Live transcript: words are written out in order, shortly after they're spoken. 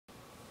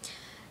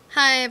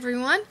Hi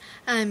everyone,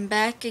 I'm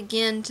back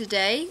again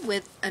today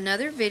with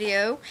another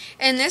video,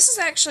 and this is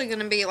actually going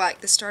to be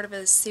like the start of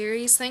a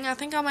series thing. I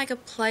think I'll make a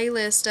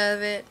playlist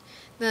of it,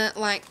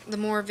 the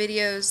more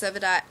videos of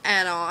it I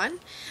add on,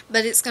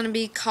 but it's going to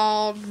be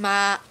called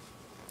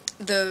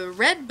the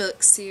Red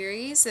Book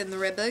series, and the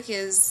Red Book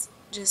is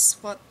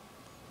just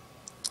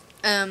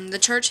the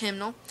church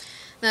hymnal.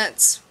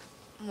 That's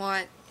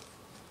what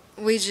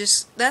we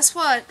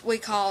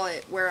call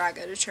it where I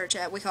go to church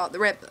at. We call it the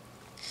Red Book.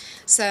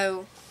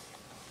 So,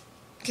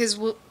 because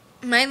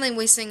mainly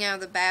we sing out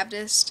of the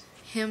Baptist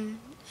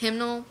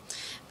hymnal,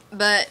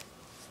 but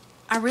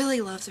I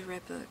really love the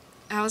Red Book.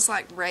 I was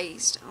like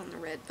raised on the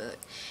Red Book,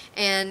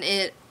 and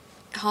it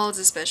holds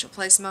a special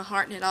place in my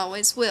heart, and it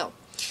always will.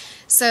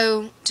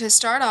 So to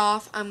start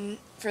off,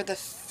 for the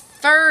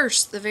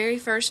very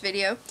first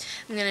video,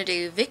 I'm gonna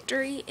do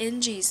Victory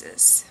in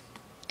Jesus,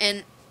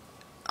 and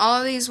all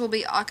of these will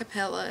be a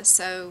cappella.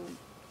 So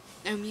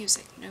no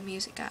music,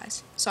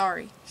 guys.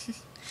 Sorry.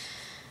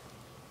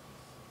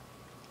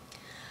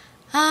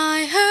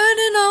 I heard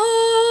an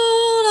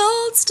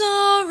old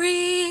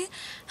story,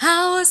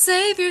 how a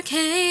Savior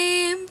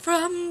came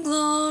from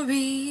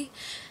glory,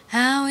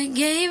 how He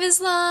gave His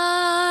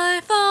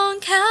life on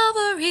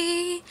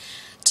Calvary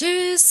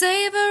to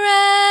save a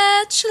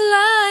wretch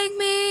like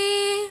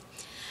me.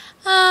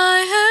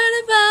 I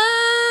heard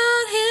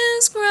about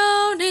His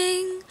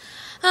groaning,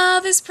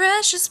 of His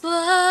precious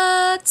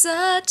blood's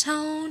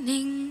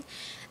atoning.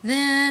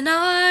 Then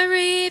I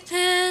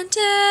repented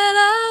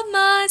of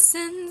my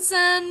sins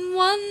and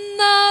won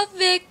the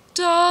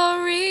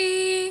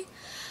victory.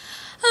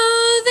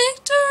 Oh,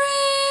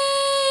 victory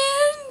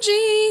in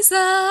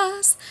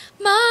Jesus,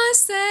 my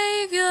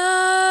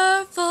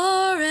Savior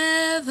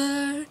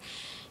forever.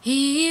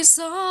 He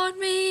sought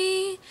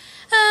me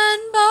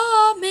and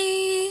bought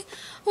me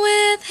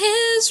with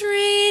His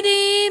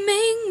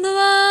redeeming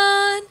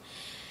blood.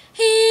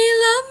 He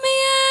loved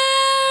me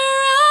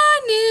ere I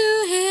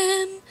knew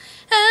Him,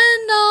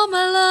 and all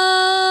my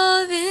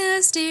love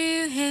is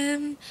due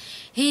Him.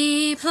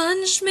 He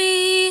plunged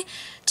me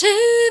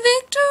to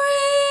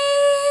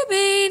victory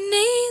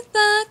beneath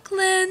the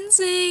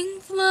cleansing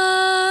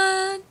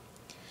flood.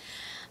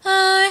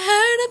 I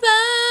heard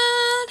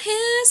about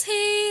His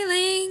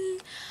healing,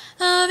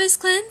 of His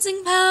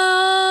cleansing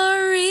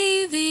power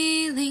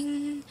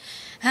revealing,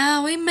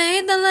 how He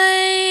made the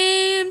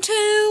lame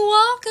to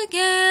walk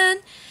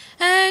again,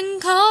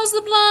 and caused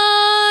the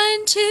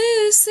blind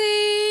to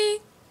see.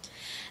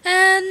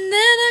 And then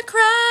I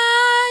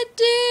cried,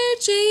 dear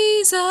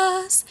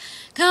Jesus,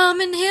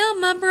 come and heal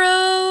my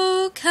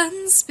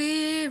broken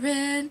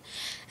spirit.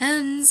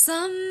 And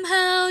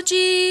somehow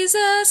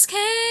Jesus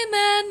came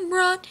and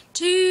brought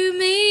to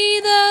me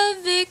the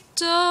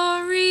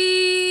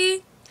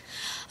victory.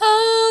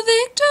 Oh,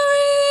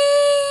 victory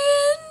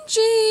in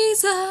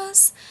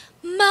Jesus,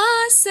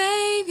 my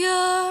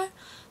Savior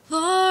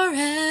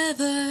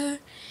forever.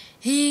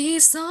 He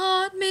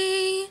sought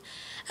me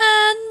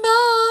and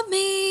bought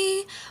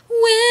me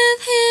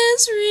with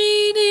His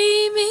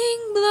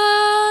redeeming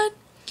blood.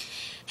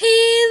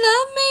 He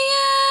loved me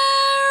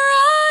ere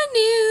I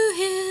knew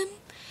Him,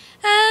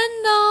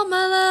 and all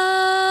my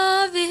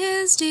love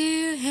is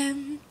due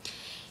Him.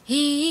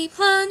 He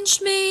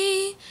plunged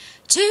me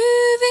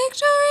to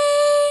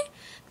victory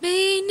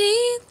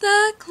beneath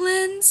the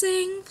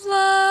cleansing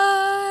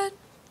flood.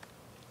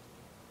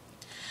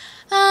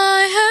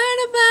 I heard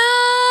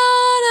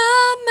about a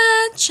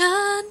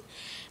mansion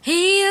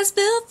He has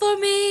built for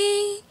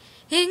me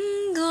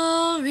in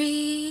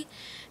glory,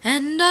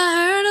 and I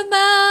heard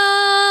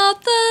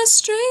about the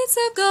streets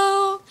of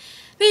gold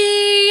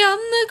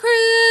beyond the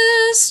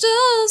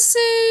crystal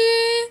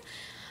sea,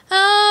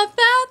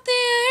 about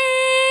the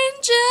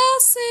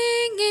angels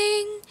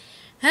singing,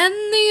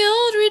 and the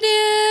old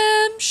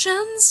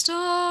redemption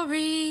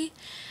story.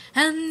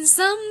 And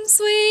some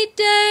sweet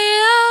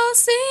day I'll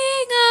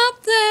sing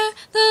up there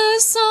the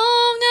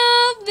song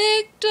of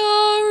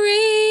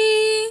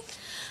victory.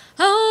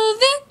 Oh,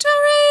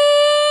 victory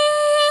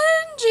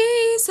in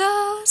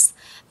Jesus,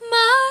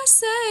 my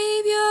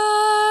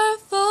Savior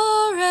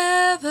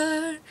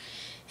forever.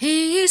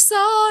 He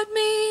sought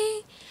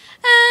me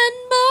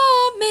and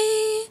bought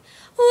me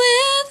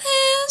with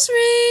His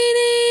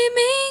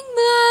redeeming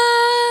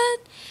blood.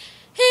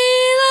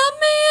 He loved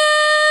me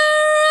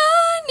ere I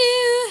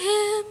knew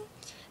Him,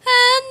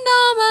 and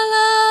all my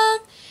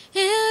love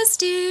is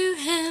due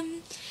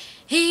Him.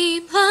 He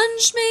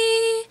plunged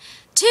me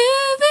to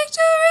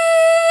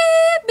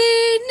victory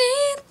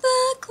beneath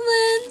the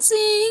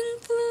cleansing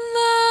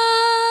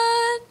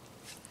flood.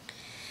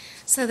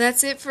 So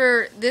that's it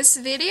for this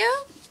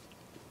video.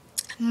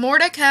 More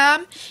to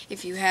come.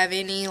 If you have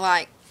any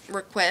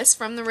requests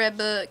from the Red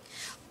Book,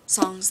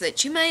 songs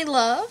that you may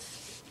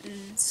love,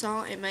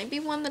 so it may be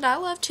one that I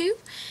love too,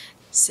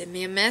 send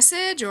me a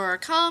message or a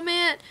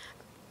comment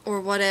or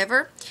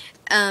whatever.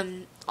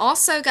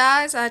 Also,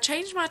 guys, I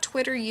changed my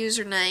Twitter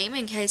username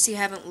in case you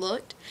haven't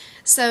looked.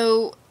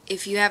 So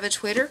if you have a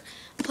Twitter,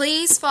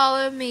 please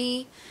follow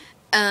me.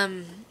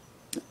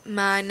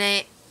 My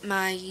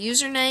my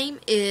username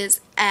is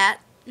at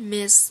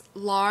Miss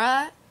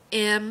Laura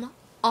M.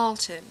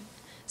 Alton.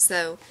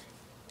 So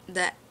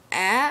the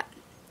at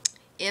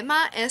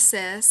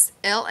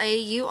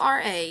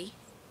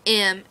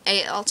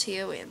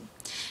MISSLAURAMALTON.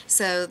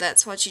 So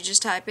that's what you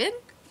just type in.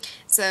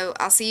 So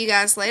I'll see you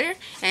guys later,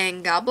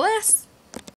 and God bless.